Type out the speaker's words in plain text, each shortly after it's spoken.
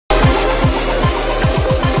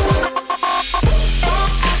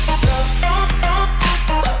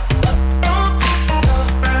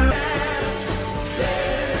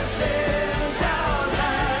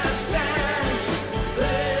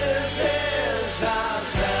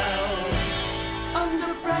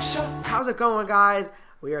How's it going, guys?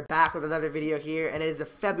 We are back with another video here, and it is a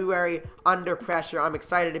February Under Pressure. I'm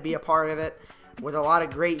excited to be a part of it with a lot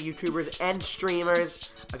of great YouTubers and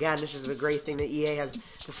streamers. Again, this is a great thing that EA has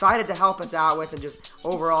decided to help us out with, and just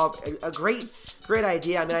overall a great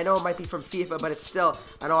idea. I mean, I know it might be from FIFA, but it's still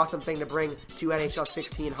an awesome thing to bring to NHL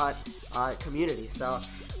 16 HUT community. So,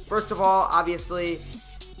 first of all, obviously,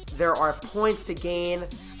 there are points to gain.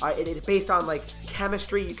 It is based on like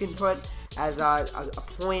chemistry you can put as a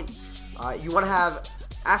point. You want to have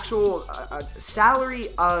actual salary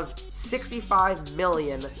of 65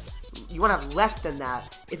 million. You want to have less than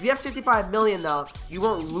that. If you have 65 million, though, you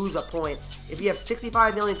won't lose a point. If you have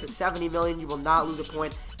 65 million to 70 million, you will not lose a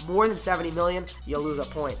point. More than 70 million, you'll lose a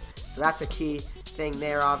point. So that's a key thing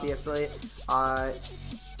there, obviously.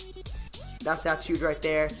 That's huge right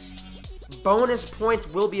there. Bonus points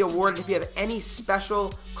will be awarded if you have any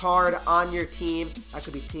special card on your team. That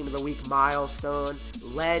could be Team of the Week, Milestone,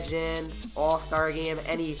 Legend, All-Star Game,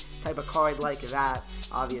 any type of card like that,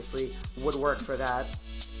 obviously, would work for that.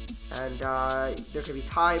 And there could be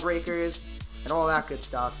tiebreakers and all that good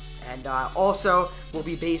stuff. And also will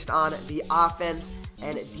be based on the offense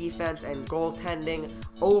and defense and goaltending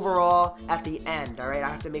overall at the end. Alright, I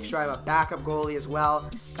have to make sure I have a backup goalie as well.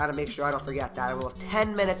 Gotta make sure I don't forget that. I will have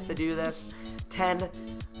 10 minutes to do this. 10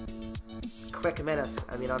 quick minutes.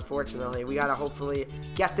 I mean, unfortunately, we gotta hopefully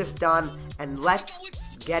get this done, and let's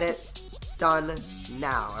get it done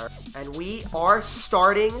now. And we are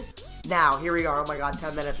starting now. Here we are. Oh my god,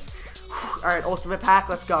 10 minutes. Alright, ultimate pack,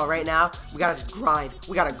 let's go right now. We gotta just grind.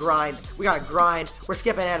 We gotta grind. We gotta grind. We're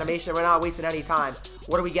skipping animation. We're not wasting any time.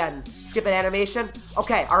 What are we getting? Skipping animation?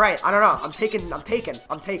 Okay, alright. I don't know. I'm taking.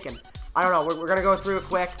 I don't know. We're gonna go through it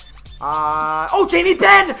quick. Oh, Jamie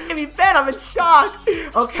Benn! Jamie Benn, I'm in shock.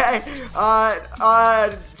 Okay.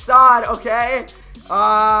 Sod, okay.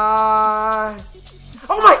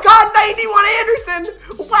 Oh my god, 91 Anderson!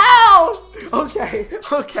 Wow! Okay.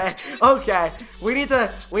 We need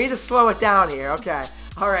to slow it down here. Okay.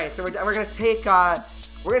 Alright, so we're gonna take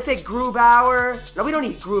Grubauer. No, we don't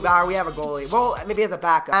need Grubauer, we have a goalie. Well, maybe as a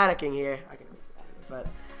backup. Panicking here. But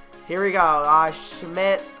here we go.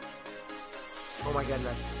 Schmidt. Oh my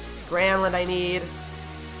goodness. Granlund I need.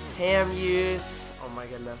 Hamuse. Oh my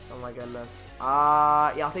goodness.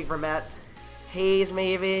 Yeah, I'll take Vermette. Hayes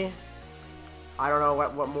maybe. I don't know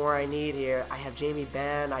what more I need here. I have Jamie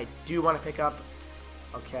Benn. I do want to pick up.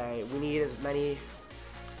 Okay, we need as many.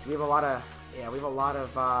 So we have a lot of. Yeah, we have a lot of.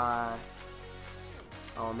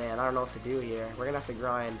 Oh man, I don't know what to do here. We're gonna have to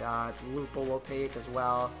grind. Lupul will take as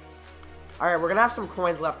well. All right, we're gonna have some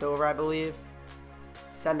coins left over, I believe.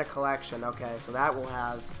 Send a collection. Okay, so that will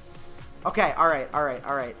have. Okay, all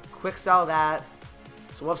right. Quick sell that.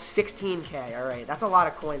 So we'll have 16K. All right, that's a lot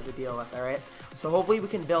of coins to deal with. All right. So hopefully we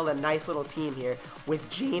can build a nice little team here with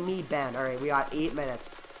Jamie Benn. All right, we got 8 minutes.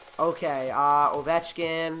 Okay,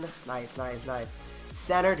 Ovechkin. Nice.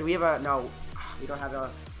 Center, do we have a... No, we don't have a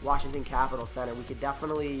Washington Capitals center. We could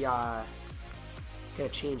definitely get a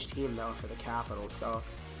change team, though, for the Capitals. So,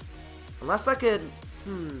 unless I could...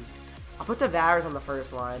 I'll put Tavares on the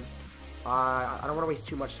first line. I don't want to waste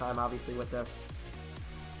too much time, obviously, with this.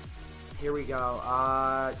 Here we go.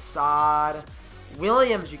 Sod.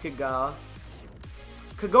 Williams, you could go.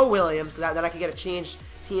 Could go Williams, because then I could get a change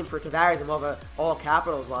team for Tavares and we'll have an all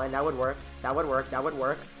Capitals line. That would work.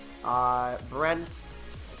 Brent.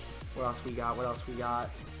 What else we got?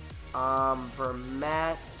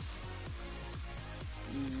 Vermette.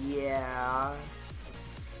 Yeah.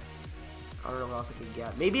 I don't know what else I could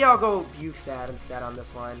get. Maybe I'll go Bukestad instead on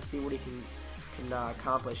this line. See what he can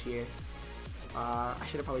accomplish here. I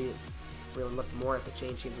should have probably really looked more at the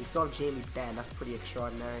change teams. We still have Jamie Benn. That's pretty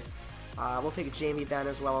extraordinary. We'll take a Jamie Benn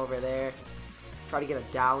as well over there. Try to get a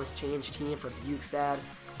Dallas change team for Bukestad.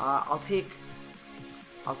 I'll take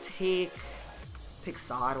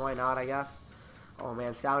Sod. Why not? I guess. Oh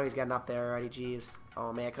man, salary's getting up there already. Jeez.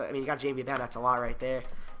 Oh man. I mean, you got Jamie Benn. That's a lot right there.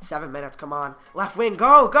 7 minutes. Come on. Left wing.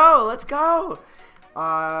 Go. Let's go.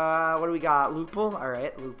 What do we got? Lupul. All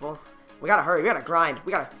right, Lupul. We gotta hurry. We gotta grind.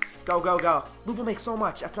 We gotta go. Lupul makes so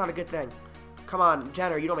much. That's not a good thing. Come on,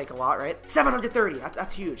 Jenner, you don't make a lot, right? 730,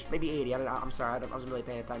 that's huge. Maybe 80, I don't know. I'm sorry, I wasn't really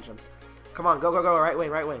paying attention. Come on, go, right wing.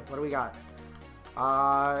 What do we got?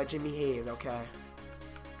 Jimmy Hayes, okay.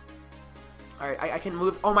 Alright, I can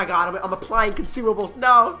move. Oh my god, I'm applying consumables.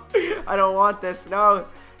 No, I don't want this, no.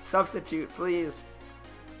 Substitute, please.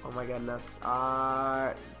 Oh my goodness.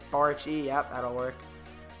 Barchi, yep, that'll work.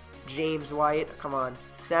 James White, come on.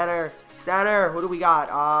 Center, who do we got?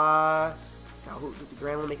 Now, did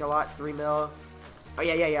Granlund make a lot? 3 mil. Oh,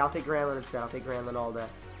 yeah. I'll take Granlund instead. I'll take Granlund all day.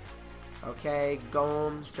 Okay,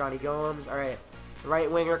 Johnny Gomes. All right. Right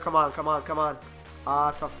winger, come on, come on, come on.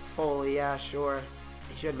 Toffoli, yeah, sure.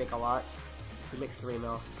 He should make a lot. He makes 3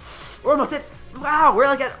 mil. We're almost at, wow, we're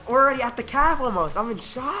already at the cap almost. I'm in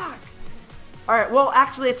shock. All right, well,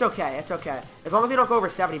 actually, it's okay. It's okay. As long as we don't go over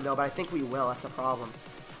 70 mil, but I think we will. That's a problem.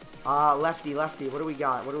 Lefty. What do we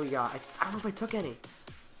got? What do we got? I don't know if I took any.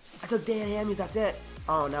 I took Dan Hammies. That's it.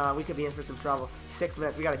 Oh, no, we could be in for some trouble. 6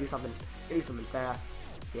 minutes. We got to do something. Do something fast.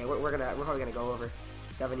 Yeah, we're probably going to go over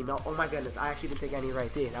 70 mil. Oh, my goodness. I actually didn't take any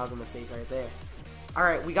right D. That was a mistake right there. All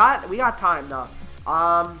right, we got time, though.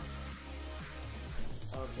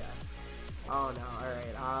 Okay. Oh, no. All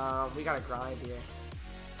right. We got to grind here.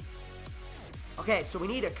 Okay, so we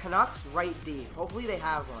need a Canucks right D. Hopefully they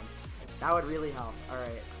have one. That would really help. All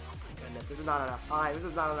right. Oh, my goodness. This is not enough time. This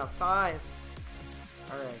is not enough time.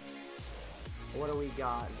 All right. What do we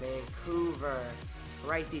got? Vancouver.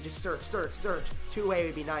 Right D. Just search. Two-way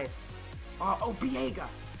would be nice. Oh, Biega.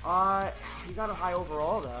 He's not a high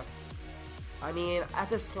overall, though. I mean, at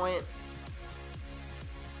this point,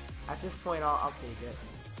 I'll take it.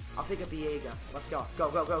 I'll take a Biega. Let's go. Go.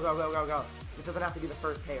 This doesn't have to be the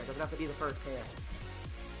first pair.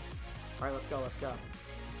 All right, let's go.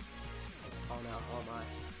 Oh, no. Oh, my.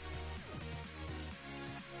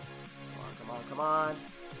 Come on.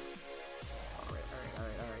 All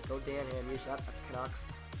right. Go Dan Hamries. That's Canucks.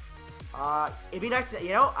 It'd be nice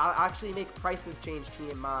to, I'll actually make Price's change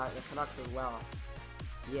team the Canucks as well.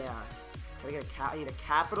 Yeah. Can I get I need a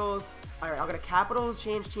Capitals. All right, I'll get a Capitals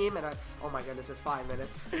change team, and oh my goodness, it's 5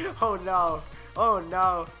 minutes. Oh no.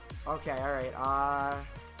 Okay, all right.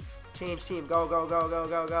 Change team. Go.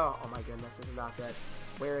 Oh my goodness, this is not good.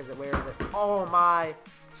 Where is it? Oh my.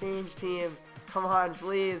 Change team. Come on,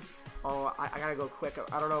 please. Oh, I gotta go quick.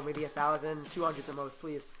 I don't know, maybe 1,000, 200 at most,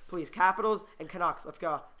 please. Capitals and Canucks. Let's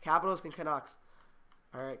go. Capitals and Canucks.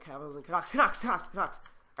 All right, Capitals and Canucks. All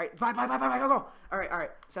right, bye, go. All right.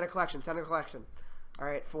 Send a collection. All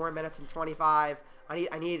right, 4 minutes and 25. I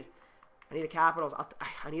need a Capitals.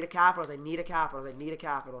 I need a Capitals.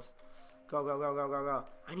 Go.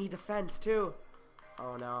 I need defense too.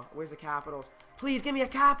 Oh no, where's the Capitals? Please give me a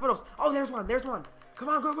Capitals. Oh, there's one. Come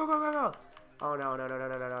on, go. Oh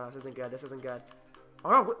no. This isn't good. Oh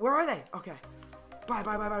no, where are they? Okay. Bye.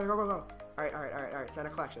 Go. All right. Send a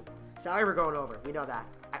collection. Salary we're going over. We know that.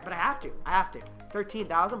 But I have to.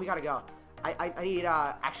 13,000. We gotta go. I need.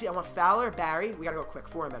 Actually, I want Fowler, Barry. We gotta go quick.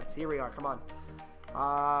 4 minutes. Here we are. Come on.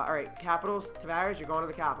 All right. Capitals. Tavares, you're going to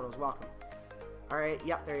the Capitals. Welcome. All right.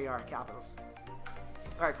 Yep. There you are. Capitals.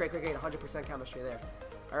 All right. Great. 100% chemistry there.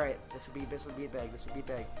 All right. This would be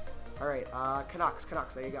big. All right. Canucks.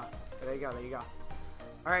 There you go.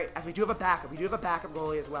 All right. As we do have a backup.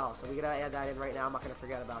 Goalie as well. So we gotta add that in right now. I'm not gonna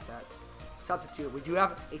forget about that. Substitute. We do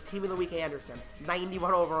have a Team of the Week Anderson,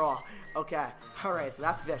 91 overall. Okay. All right. So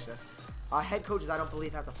that's vicious. Head coaches, I don't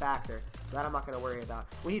believe has a factor, so that I'm not gonna worry about.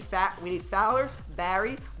 We need Fowler,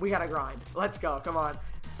 Barry. We gotta grind. Let's go. Come on,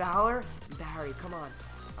 Fowler, Barry. Come on.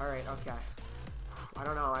 All right. Okay. I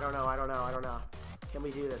don't know. Can we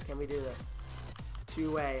do this?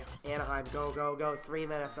 Two-way. Anaheim. Go. 3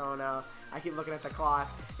 minutes. Oh no. I keep looking at the clock.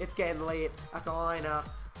 It's getting late. That's all I know.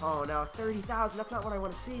 Oh no. 30,000. That's not what I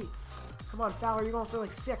want to see. Come on, Fowler. You're going for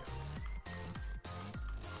like 6.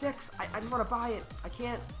 6. I just want to buy it. I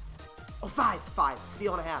can't. Oh, 5.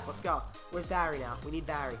 Steal and a half. Let's go. Where's Barry now? We need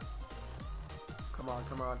Barry. Come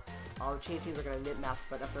on. All the chain teams are gonna knit mess,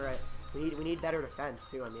 but that's all right. We need better defense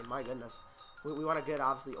too. I mean, my goodness. We want a good,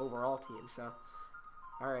 obviously, overall team. So,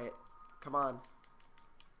 all right. Come on.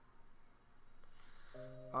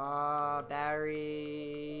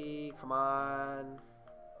 Barry. Come on.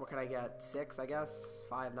 What can I get? 6, I guess.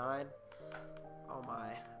 5'9". Oh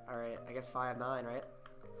my. All right. I guess 5'9", right?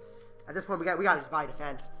 At this point, we gotta just buy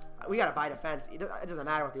defense. We gotta buy defense. It doesn't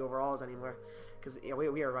matter what the overall is anymore, because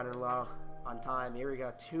we are running low on time. Here we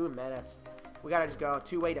go. 2 minutes. We gotta just go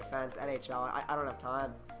two-way defense. NHL. I don't have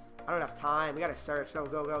time. We gotta search.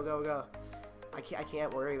 Go. I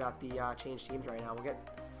can't worry about the change teams right now. We'll get.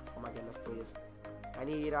 Oh my goodness, please. I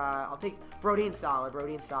need. I'll take Brodin solid.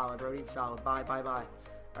 Bye.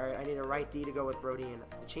 All right. I need a right D to go with Brodin.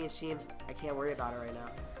 The change teams. I can't worry about it right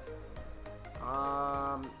now.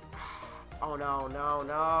 Oh,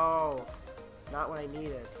 no. It's not what I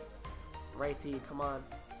needed. Right D, come on.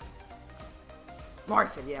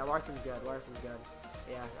 Larson, yeah, Larson's good.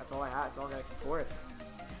 Yeah, that's all I have. That's all I can afford.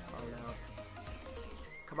 Oh, no.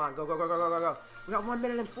 Come on, go. We got 1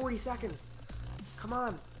 minute and 40 seconds. Come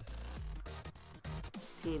on.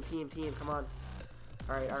 Team, come on.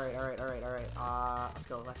 All right. Let's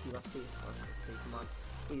go, lefty. Let's see, come on.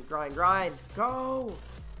 Please, grind. Go!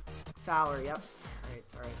 Fowler, yep.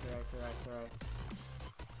 All right.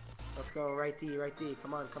 Let's go. Right D, right D.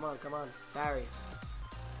 Come on, come on, come on. Barry.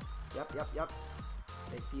 Yep, yep, yep.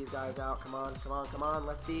 Take these guys out. Come on, come on, come on.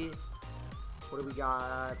 Left D. What do we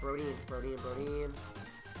got? Brodeen, Brodeen, Brodeen.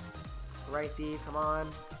 Right D, come on.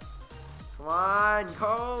 Come on,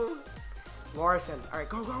 go. Larson. All right,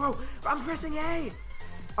 go, go, go. I'm pressing A.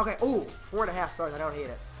 Okay, oh, 4.5 stars. I don't hate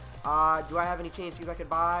it. Do I have any change teams I could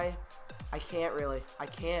buy? I can't really. I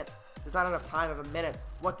can't. There's not enough time. I have a minute.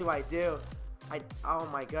 What do I do? Oh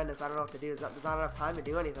my goodness, I don't know what to do. There's not enough time to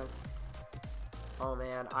do anything. Oh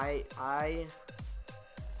man, I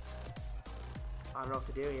don't know what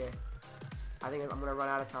to do here. I think I'm gonna run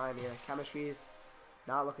out of time here. Chemistry's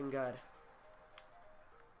not looking good.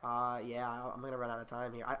 Yeah, I'm gonna run out of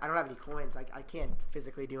time here. I don't have any coins. I can't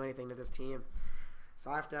physically do anything to this team.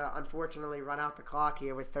 So I have to, unfortunately, run out the clock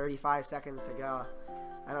here with 35 seconds to go.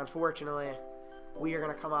 And unfortunately, we are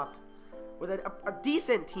gonna come up with a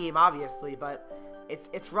decent team, obviously, but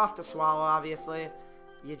it's rough to swallow, obviously.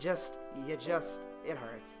 It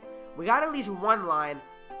hurts. We got at least one line.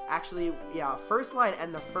 Actually, yeah, first line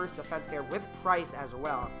and the first defense pair with Price as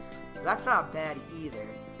well. So that's not bad either.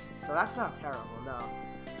 So that's not terrible, no.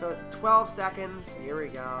 So 12 seconds, here we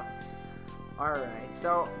go. Alright,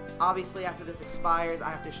 so obviously after this expires, I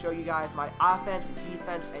have to show you guys my offense,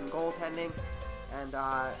 defense, and goaltending. And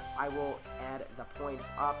I will add the points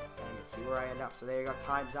up and see where I end up. So there you go,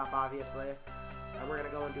 time's up, obviously. And we're going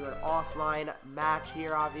to go and do an offline match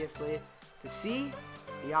here, obviously, to see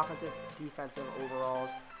the offensive, defensive overalls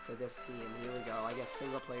for this team. Here we go. I guess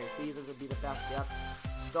single player seasons would be the best. Yep.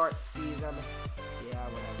 Start season. Yeah,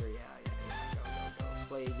 whatever. Yeah. Go.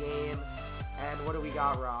 Play game. And what do we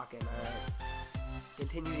got rocking?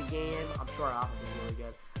 Continue the game. I'm sure our offense is really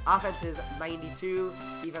good. Offense is 92.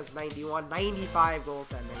 Defense 91. 95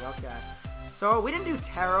 goaltending. Okay. So we didn't do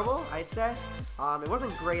terrible, I'd say. It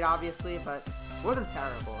wasn't great, obviously, but it wasn't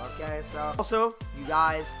terrible. Okay. So also, you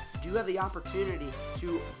guys do have the opportunity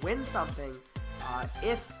to win something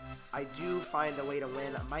if I do find a way to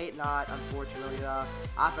win. I might not, unfortunately.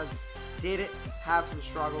 Offense did have some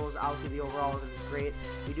struggles. Obviously, the overall wasn't as great.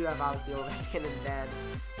 We do have, obviously, Ovechkin and Ben.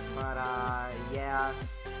 But, yeah.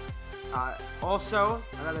 Also,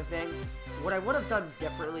 another thing, what I would have done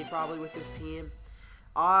differently probably with this team,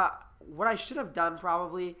 what I should have done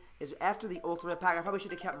probably is after the Ultimate Pack, I probably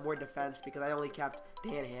should have kept more defense because I only kept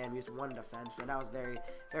Dan Ham, used one defense, and that was very,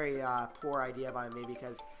 very poor idea by me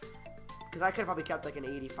because I could have probably kept like an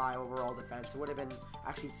 85 overall defense. It would have been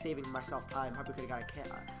actually saving myself time. Probably could have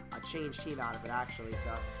got a change team out of it actually. So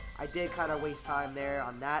I did kind of waste time there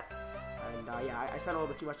on that. And yeah, I spent a little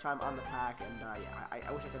bit too much time on the pack. And yeah,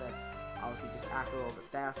 I wish I could have obviously just acted a little bit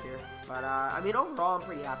faster. But I mean, overall, I'm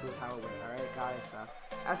pretty happy with how it went. All right, guys.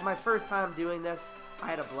 As my first time doing this, I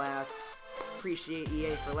had a blast. Appreciate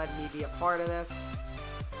EA for letting me be a part of this.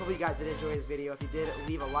 Hope you guys did enjoy this video. If you did,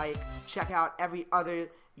 leave a like. Check out every other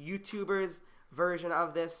YouTuber's version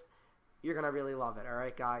of this. You're gonna really love it.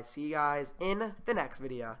 Alright guys, see you guys in the next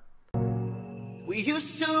video. We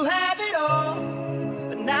used to have it all,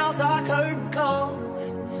 but now's our curtain call.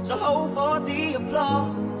 So hold for the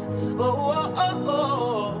applause.